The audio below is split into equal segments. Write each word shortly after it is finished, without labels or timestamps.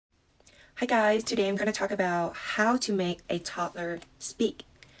Hi guys, today I'm going to talk about how to make a toddler speak.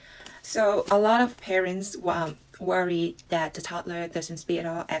 So a lot of parents worry that the toddler doesn't speak at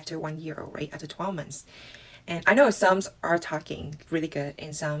all after 1 year old, right? After 12 months. And I know some are talking really good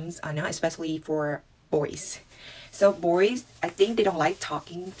and some are not, especially for boys. So boys, I think they don't like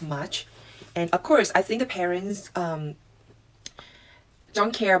talking much. And of course, I think the parents don't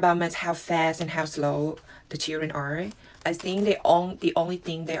care about much how fast and how slow the children are. I think the only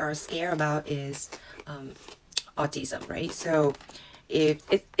thing they are scared about is autism, right? So if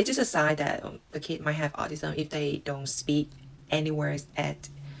it's just a sign that the kid might have autism if they don't speak anywhere at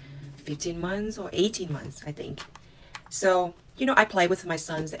 15 months or 18 months, I think. So, you know, I play with my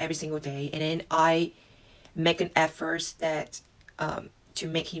sons every single day, and then I make an effort that to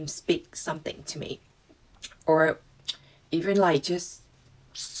make him speak something to me, or even like just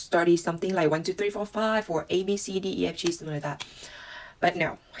study something like 1 2 3 4 5 or A B C D E F G, something like that. But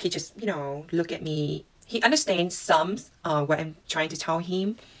no, he just, you know, look at me. He understands some what I'm trying to tell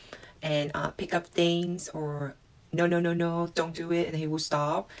him, and pick up things, or no, don't do it, and he will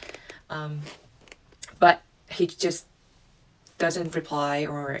stop. But he just doesn't reply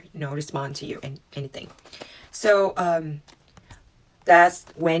or, you know, respond to you and anything. So that's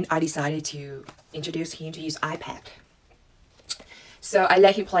when I decided to introduce him to use iPad. So I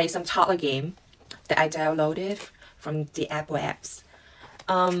let him play some toddler game that I downloaded from the Apple apps.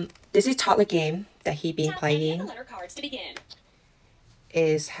 This is toddler game that he been playing.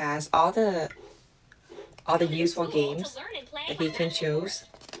 It has all the useful games that he can choose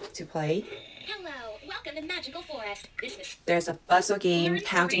to play. Welcome to Magical Forest. There's a puzzle game,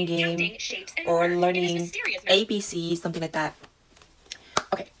 counting game, or learning ABC, something like that.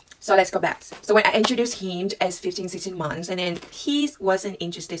 Okay, so let's go back. So when I introduced him as 15, 16 months, and then he wasn't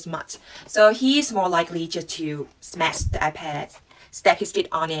interested much. So he's more likely just to smash the iPad, step his feet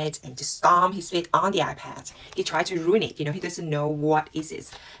on it, and just stomp his feet on the iPad. He tried to ruin it, you know, he doesn't know what is it.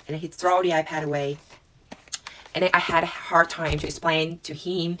 And then he throw the iPad away. And then I had a hard time to explain to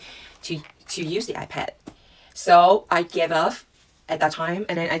him to use the iPad. So I gave up at that time,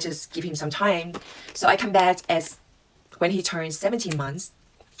 and then I just give him some time. So I come back as when he turned 17 months,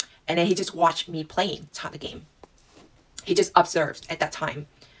 and then he just watched me playing toddler game. He just observed at that time,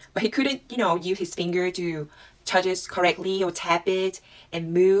 but he couldn't, you know, use his finger to touch it correctly or tap it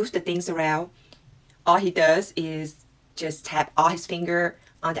and move the things around. All he does is just tap all his finger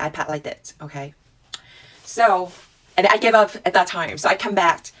on the iPad like that. Okay, so and I gave up at that time. So I come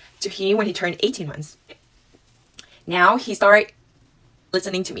back to him when he turned 18 months. Now he started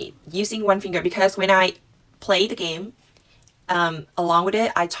listening to me, using one finger, because when I play the game, along with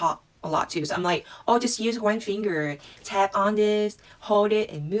it, I talk a lot too. So I'm like, oh, just use one finger, tap on this, hold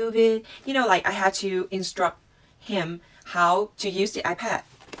it, and move it. You know, like I had to instruct him how to use the iPad.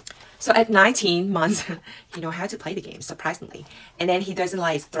 So at 19 months, he know how to play the game, surprisingly. And then he doesn't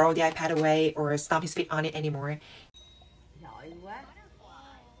like throw the iPad away or stomp his feet on it anymore.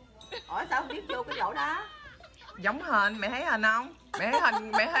 Ủa sao không biết vô cái chỗ đó? Giống hình, mẹ thấy hình không? Mẹ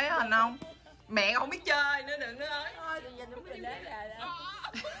thấy hình không? Mẹ không biết chơi nữa, đừng nói.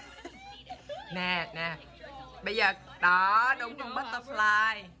 Nè, bây giờ đó, đúng con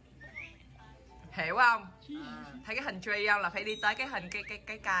butterfly. Hiểu không? Thấy cái hình tree không? Là phải đi tới cái hình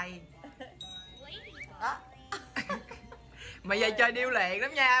cái cây. Đó. Mà giờ chơi điêu luyện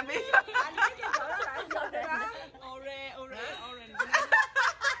lắm nha, biết không? Anh biết cái chỗ đó là anh vô được đó.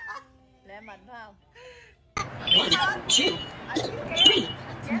 Lẹ mình phải không? 1 2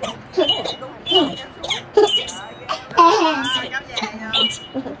 3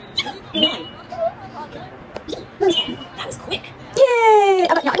 That was quick. Yay!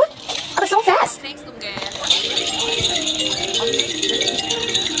 Bạn giỏi quá. Bạn so fast.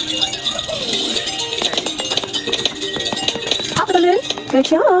 Up the balloon. Good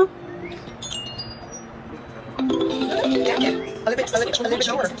job. A little bit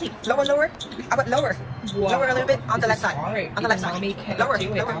lower. Lower. How about lower? Wow. Lower a little bit on the left side. On the left side. Lower.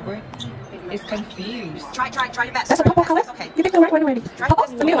 Albert is confused. Try your best. That's a purple color. Okay. You picked the right one already. Oh,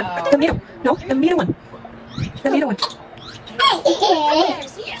 the middle one. The middle. No, the middle one. The middle one. Do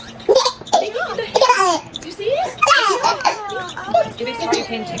you see it? If it's hard, you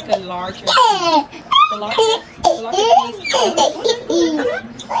can take a larger piece. The larger piece.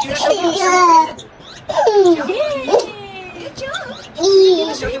 Good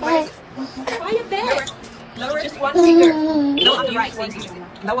job. Show your waist. Try your best. Lower just one finger. No, on the right.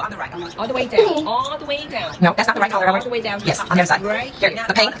 Lower on the right. All the way down. All the way down. No, that's not the right color. All the way down. Yes, on the other side. Right here.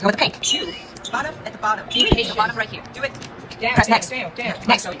 The pink. Go with the pink. Two. Bottom at the bottom. Be patient. The bottom right here. Do it. Down, Press down, next. down, down.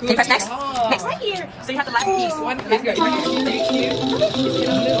 Next. So Can you press next? Oh. Next. Right here. So you have the left piece. One finger. Thank you.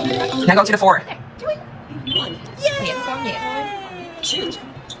 Now go to the 4. Nhẹ con nhẹ thôi. 2.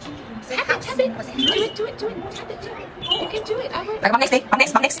 Tap it. Do it. Tap it. You can do it, Albert. Lại bấm next đi. Bấm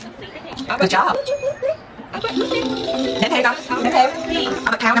next. Good job. Albert, look at. Đếm theo con. Đếm theo.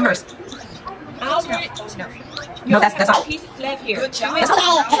 Albert, count numbers. Albert. No, that's all. Piece left here. Good job.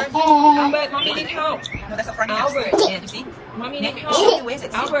 Albert, mommy need help. No, that's the front. Albert. Yeah, you see? Mommy need Next. help. Where's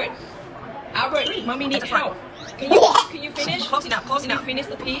it? Albert, mommy need At the front. help. Can you finish? Close enough. Can you finish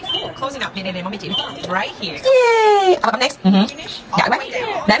the piece? Close enough. Nè, mommy chỉ. Right here. Yay. Albert, next. Finish. Dạ quá.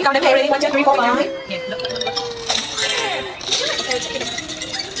 Đếm con, đếm theo đi. 1, 2, 3, 4, 5. Yeah, look.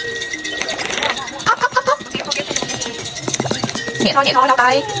 Nhẹ thôi, lau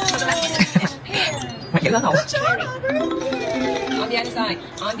tay. Mày dữ lắm hồn. On the other side.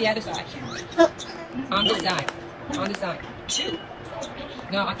 On the other side. On this side. On this side. 2.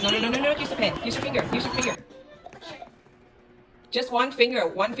 No. Use the pen. Use your finger. Use your finger. Just one finger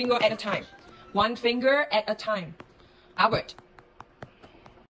at a time. One finger at a time. Albert,